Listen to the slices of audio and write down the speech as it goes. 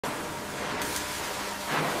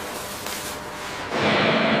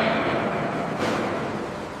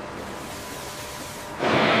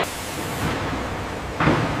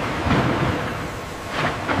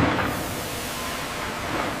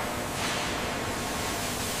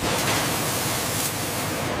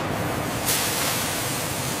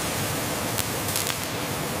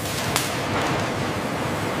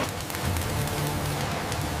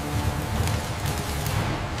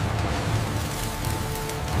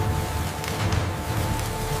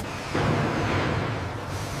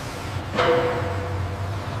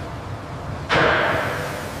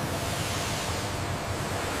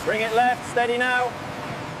right, left, steady now.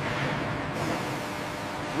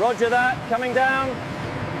 Roger that, coming down.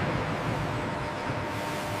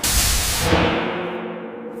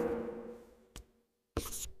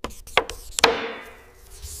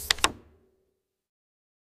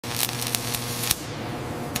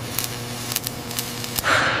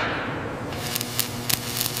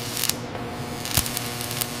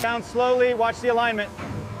 Down slowly, watch the alignment.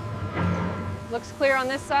 Looks clear on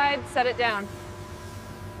this side, set it down.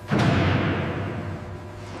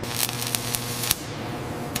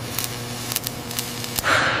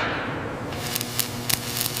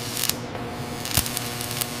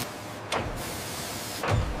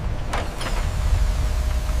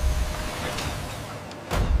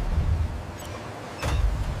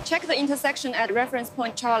 Check the intersection at reference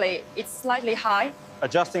point Charlie. It's slightly high.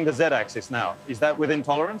 Adjusting the Z-axis now. Is that within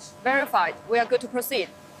tolerance? Verified. We are good to proceed.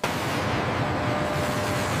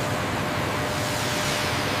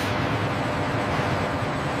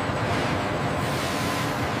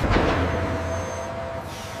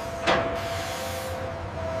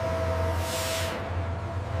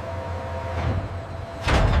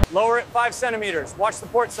 Lower it 5 centimeters. Watch the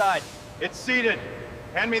port side. It's seated.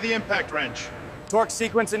 Hand me the impact wrench. Torque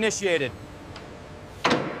sequence initiated.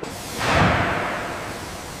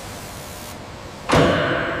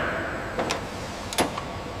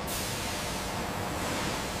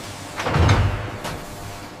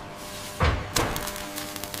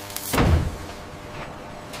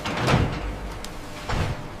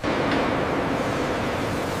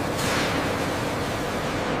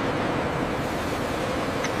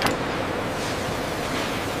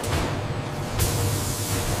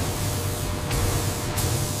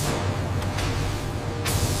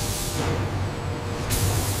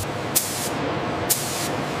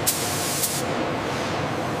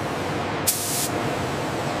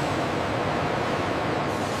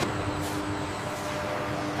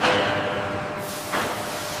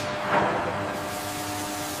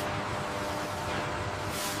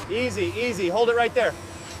 Easy, easy. Hold it right there.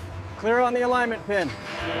 Clear on the alignment pin.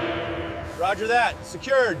 Roger that.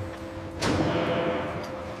 Secured.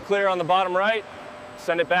 Clear on the bottom right.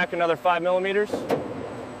 Send it back another 5 millimeters.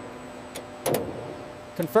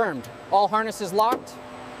 Confirmed. All harnesses locked?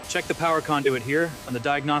 Check the power conduit here, and the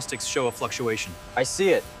diagnostics show a fluctuation. I see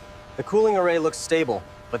it. The cooling array looks stable,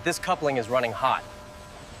 but this coupling is running hot.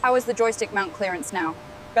 How is the joystick mount clearance now?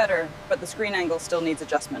 Better, but the screen angle still needs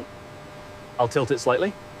adjustment. I'll tilt it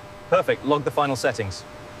slightly. Perfect. Log the final settings.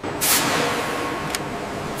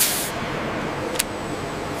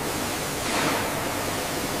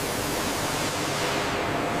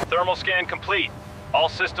 Thermal scan complete. All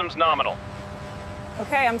systems nominal.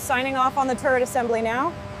 Okay, I'm signing off on the turret assembly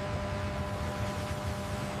now.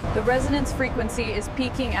 The resonance frequency is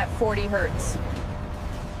peaking at 40 hertz.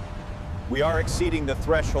 We are exceeding the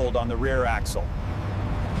threshold on the rear axle.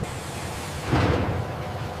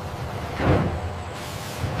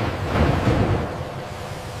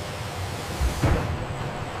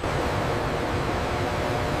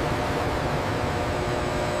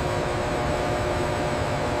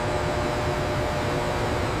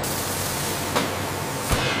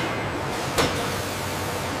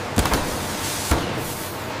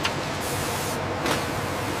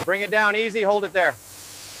 Bring it down easy, hold it there.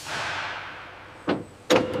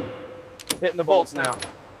 Hitting the bolts now.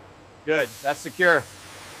 Good, that's secure.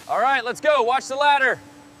 All right, let's go, watch the ladder.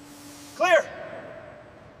 Clear.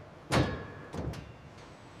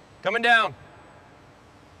 Coming down.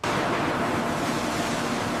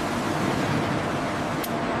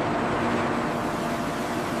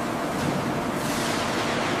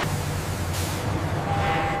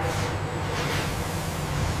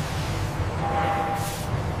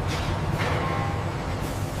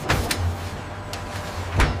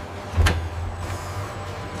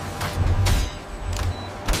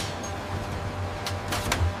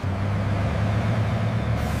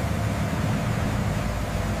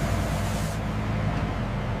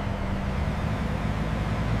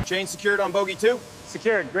 Chain secured on bogey 2?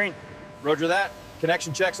 Secured, green. Roger that.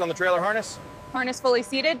 Connection checks on the trailer harness? Harness fully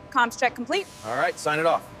seated, comms check complete. All right, sign it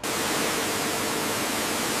off.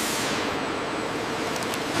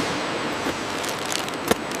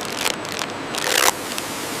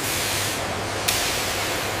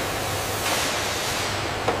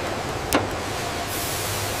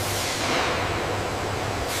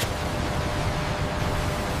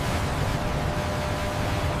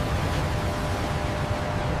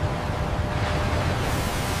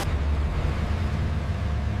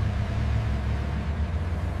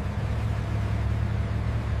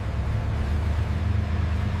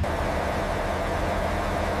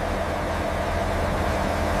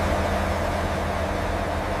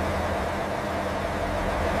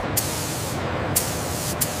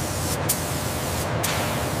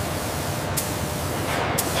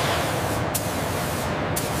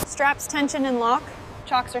 Straps tension and lock.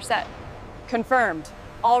 Chocks are set. Confirmed.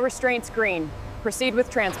 All restraints green. Proceed with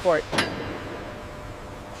transport.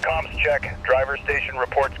 Comms check. Driver station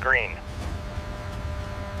reports green.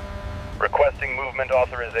 Requesting movement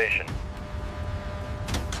authorization.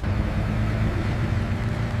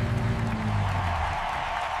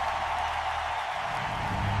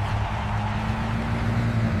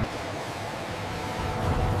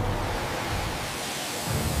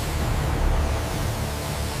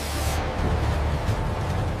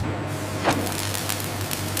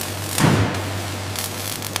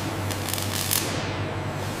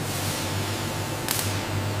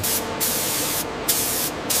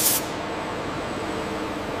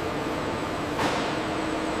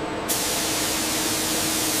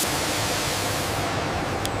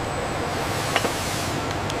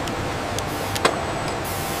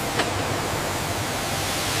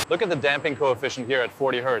 Look at the damping coefficient here at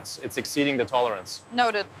 40 Hertz. It's exceeding the tolerance.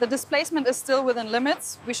 Noted. The displacement is still within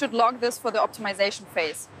limits. We should log this for the optimization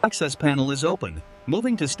phase. Access panel is open.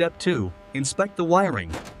 Moving to step 2, inspect the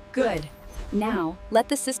wiring. Good. Now, let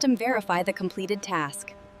the system verify the completed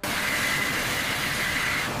task.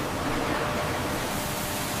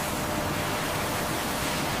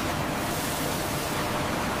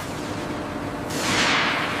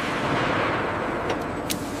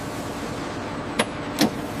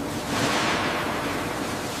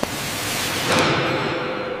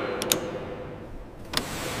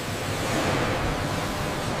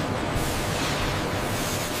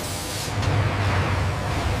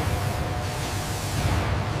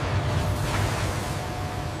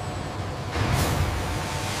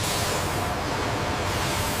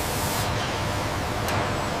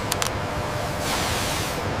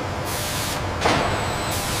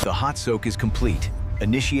 The hot soak is complete.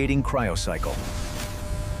 Initiating cryocycle.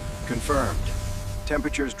 Confirmed.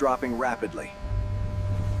 Temperatures dropping rapidly.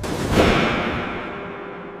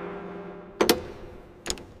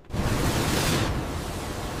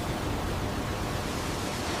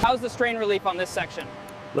 How's the strain relief on this section?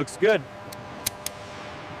 Looks good.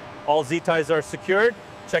 All Z-ties are secured.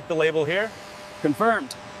 Check the label here.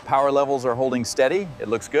 Confirmed. Power levels are holding steady. It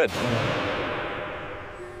looks good.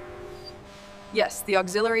 Yes, the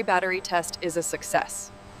auxiliary battery test is a success.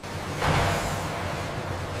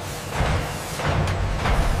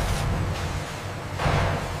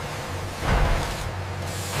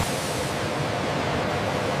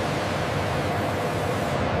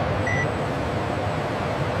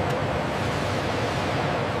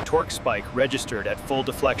 Torque spike registered at full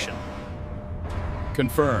deflection.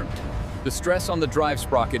 Confirmed. The stress on the drive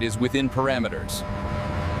sprocket is within parameters.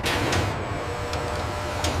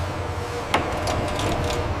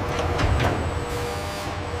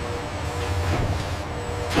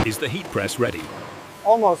 Is the heat press ready?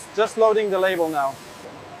 Almost. Just loading the label now.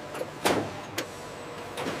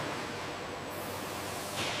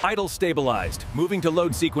 Idle stabilized. Moving to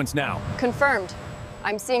load sequence now. Confirmed.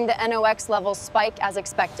 I'm seeing the NOx levels spike as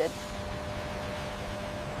expected.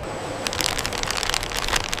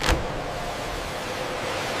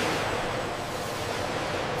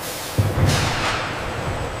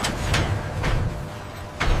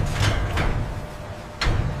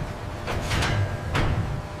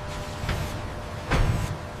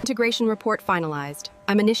 Integration report finalized.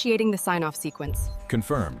 I'm initiating the sign-off sequence.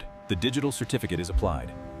 Confirmed. The digital certificate is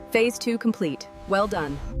applied. Phase 2 complete. Well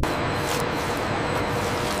done.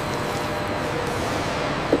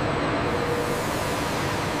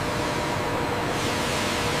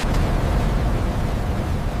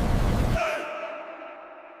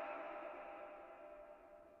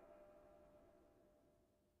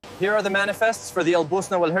 Here are the manifests for the El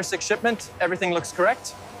Busna Walhersik shipment. Everything looks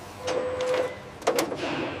correct.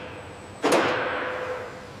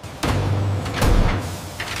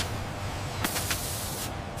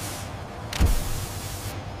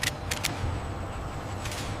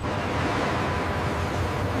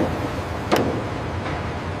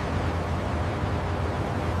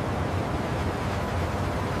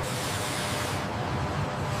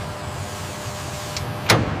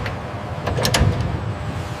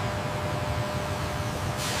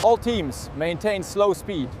 All teams, maintain slow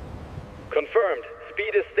speed. Confirmed.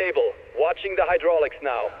 Speed is stable. Watching the hydraulics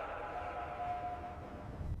now.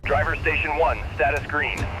 Driver station 1, status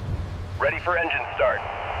green. Ready for engine start.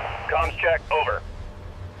 Comms check, over.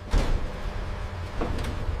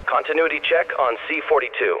 Continuity check on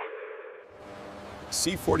C-42.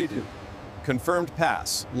 C-42. Confirmed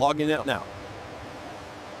pass. Logging out now.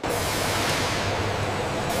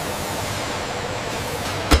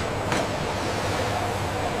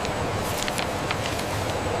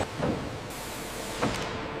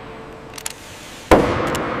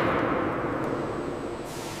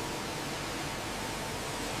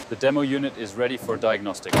 demo unit is ready for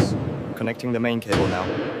diagnostics. Connecting the main cable now.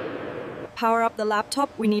 Power up the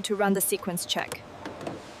laptop, we need to run the sequence check.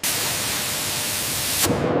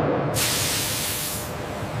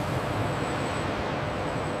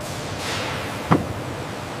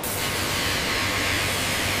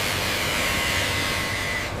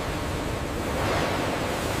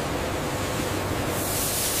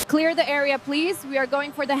 Clear the area, please. We are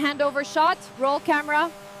going for the handover shot. Roll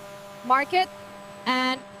camera, mark it,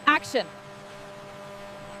 and action.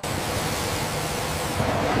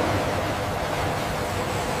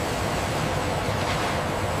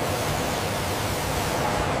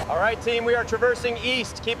 All right, team, we are traversing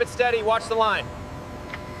east. Keep it steady, watch the line.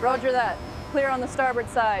 Roger that. Clear on the starboard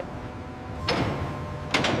side.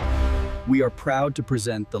 We are proud to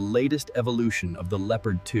present the latest evolution of the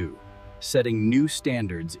Leopard 2, setting new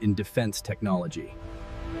standards in defense technology.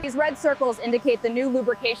 These red circles indicate the new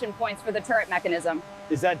lubrication points for the turret mechanism.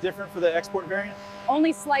 Is that different for the export variant?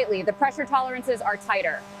 Only slightly. The pressure tolerances are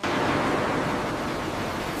tighter.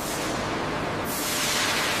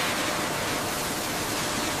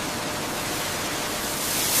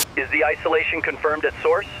 Is the isolation confirmed at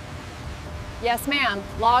source? Yes, ma'am.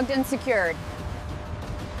 Logged and secured.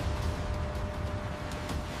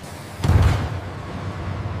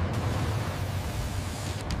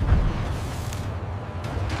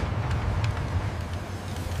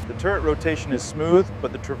 The turret rotation is smooth,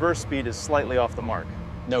 but the traverse speed is slightly off the mark.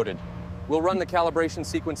 Noted. We'll run the calibration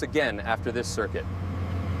sequence again after this circuit.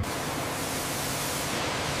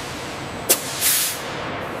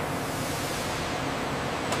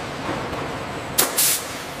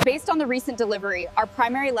 Based on the recent delivery, our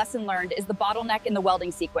primary lesson learned is the bottleneck in the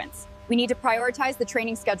welding sequence. We need to prioritize the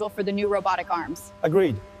training schedule for the new robotic arms.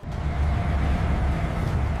 Agreed.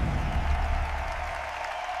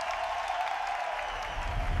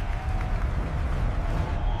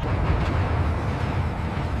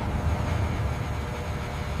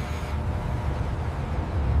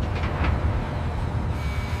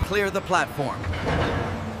 Clear the platform.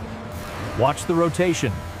 Watch the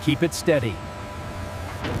rotation. Keep it steady.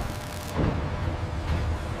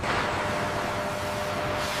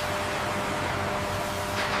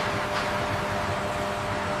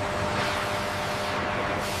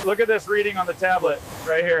 Look at this reading on the tablet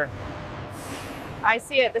right here. I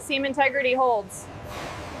see it. The seam integrity holds.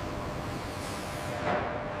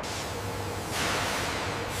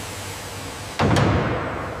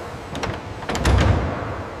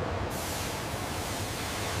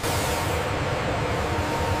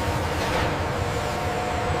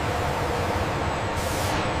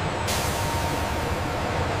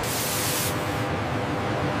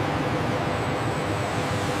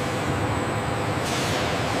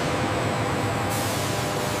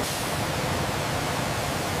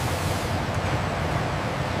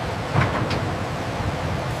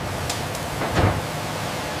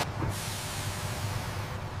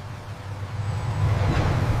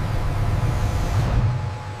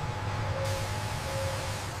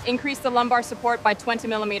 Increase the lumbar support by 20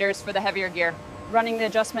 millimeters for the heavier gear. Running the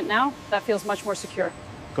adjustment now, that feels much more secure.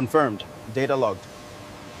 Confirmed. Data logged.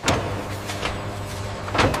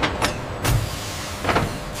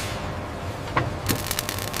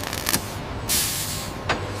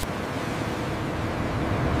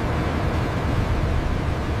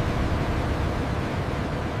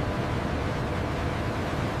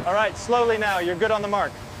 All right, slowly now. You're good on the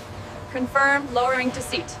mark. Confirmed, lowering to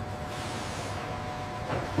seat.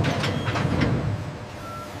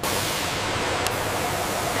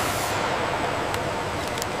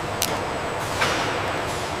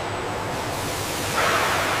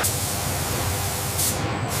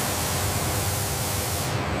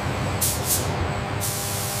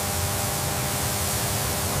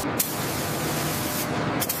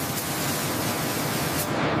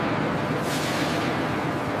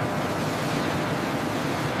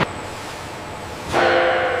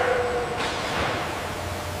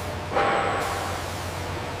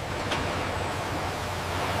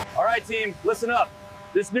 All right, team, listen up.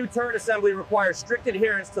 This new turret assembly requires strict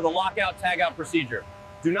adherence to the lockout-tagout procedure.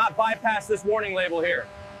 Do not bypass this warning label here.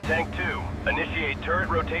 Tank 2, initiate turret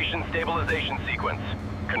rotation stabilization sequence.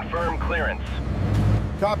 Confirm clearance.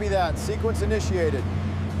 Copy that. Sequence initiated.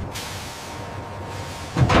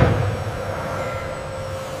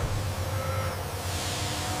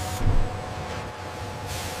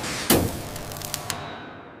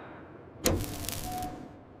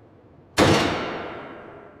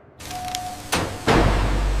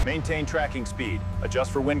 Maintain tracking speed.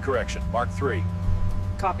 Adjust for wind correction. Mark 3.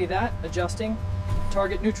 Copy that. Adjusting.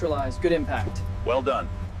 Target neutralized. Good impact. Well done.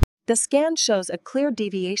 The scan shows a clear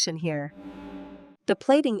deviation here. The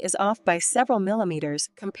plating is off by several millimeters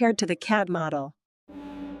compared to the CAD model.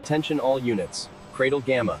 Attention all units. Cradle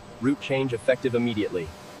Gamma. Route change effective immediately.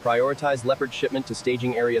 Prioritize Leopard shipment to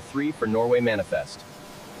staging area 3 for Norway manifest.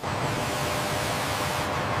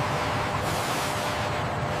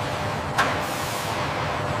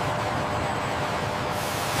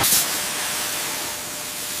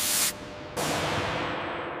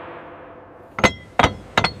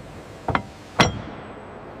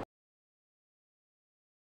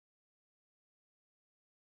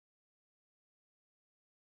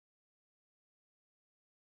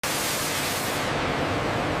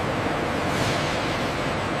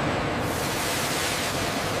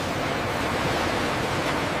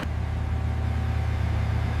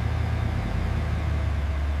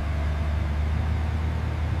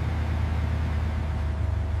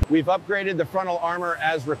 We've upgraded the frontal armor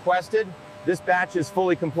as requested. This batch is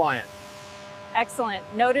fully compliant. Excellent.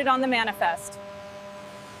 Noted on the manifest.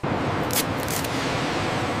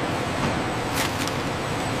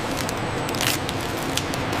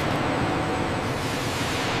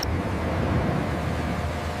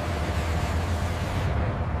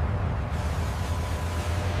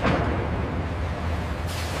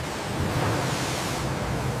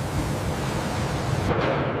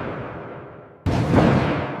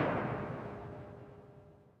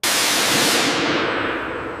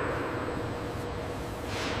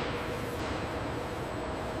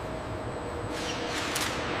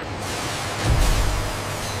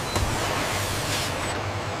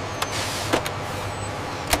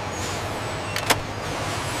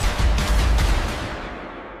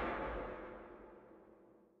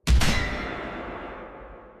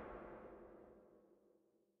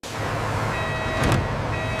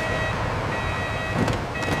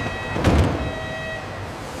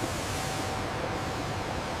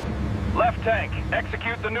 Left tank,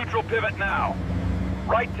 execute the neutral pivot now.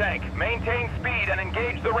 Right tank, maintain speed and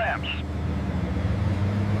engage the ramps.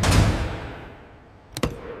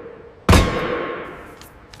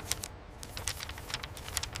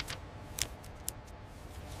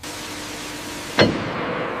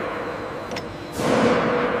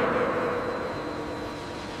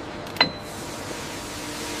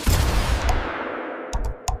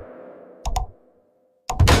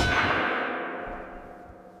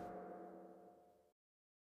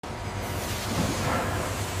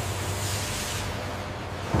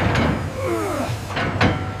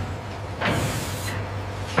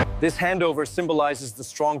 This handover symbolizes the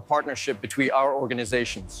strong partnership between our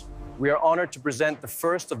organizations. We are honored to present the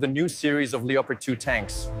first of the new series of Leopard 2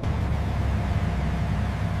 tanks.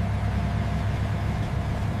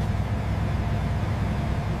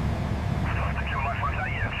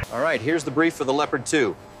 All right, here's the brief for the Leopard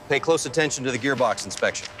 2. Pay close attention to the gearbox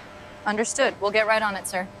inspection. Understood. We'll get right on it,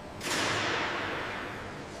 sir.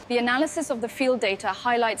 The analysis of the field data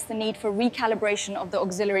highlights the need for recalibration of the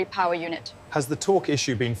auxiliary power unit. Has the torque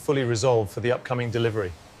issue been fully resolved for the upcoming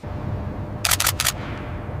delivery?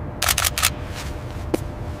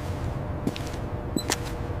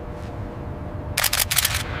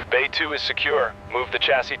 Bay 2 is secure. Move the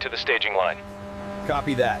chassis to the staging line.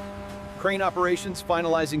 Copy that. Crane operations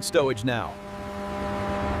finalizing stowage now.